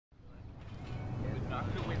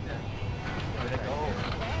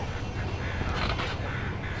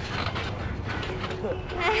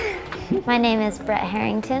My name is Brette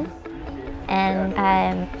Harrington, and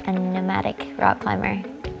I'm a nomadic rock climber.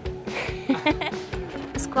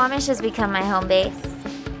 Squamish has become my home base.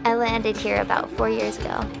 I landed here about 4 years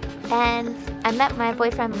ago, and I met my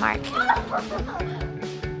boyfriend Mark.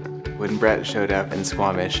 When Brette showed up in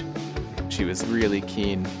Squamish, she was really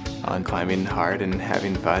keen on climbing hard and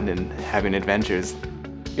having fun and having adventures.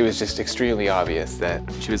 It was just extremely obvious that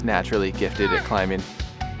she was naturally gifted at climbing.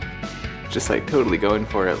 Just like totally going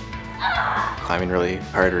for it. Climbing really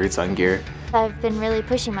hard routes on gear. I've been really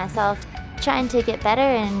pushing myself, trying to get better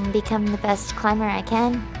and become the best climber I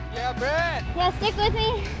can. Yeah, Brette! Yeah, stick with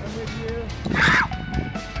me. I'm with you.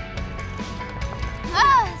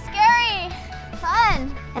 Oh, scary!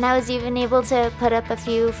 Fun! And I was even able to put up a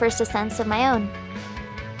few first ascents of my own.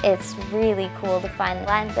 It's really cool to find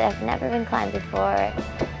lines that have never been climbed before.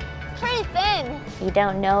 Pretty thin. You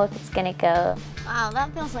don't know if it's gonna go. Wow,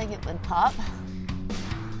 that feels like it would pop.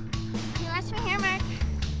 You watch me here, Mark.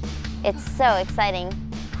 It's so exciting,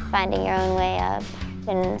 finding your own way up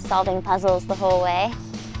and solving puzzles the whole way.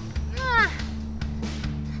 Ah.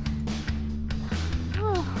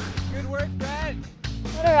 Good work, Brette!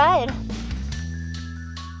 What a ride.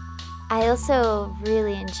 I also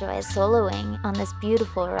really enjoy soloing on this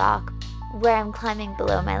beautiful rock where I'm climbing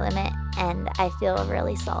below my limit and I feel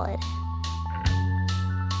really solid.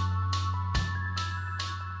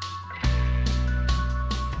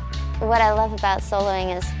 What I love about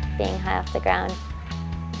soloing is being high off the ground,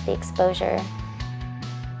 the exposure,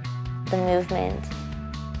 the movement,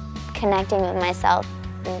 connecting with myself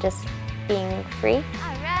and just being free.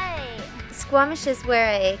 All right. Squamish is where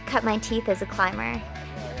I cut my teeth as a climber.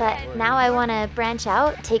 But now I want to branch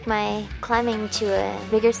out, take my climbing to a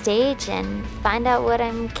bigger stage and find out what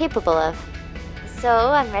I'm capable of. So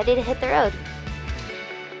I'm ready to hit the road.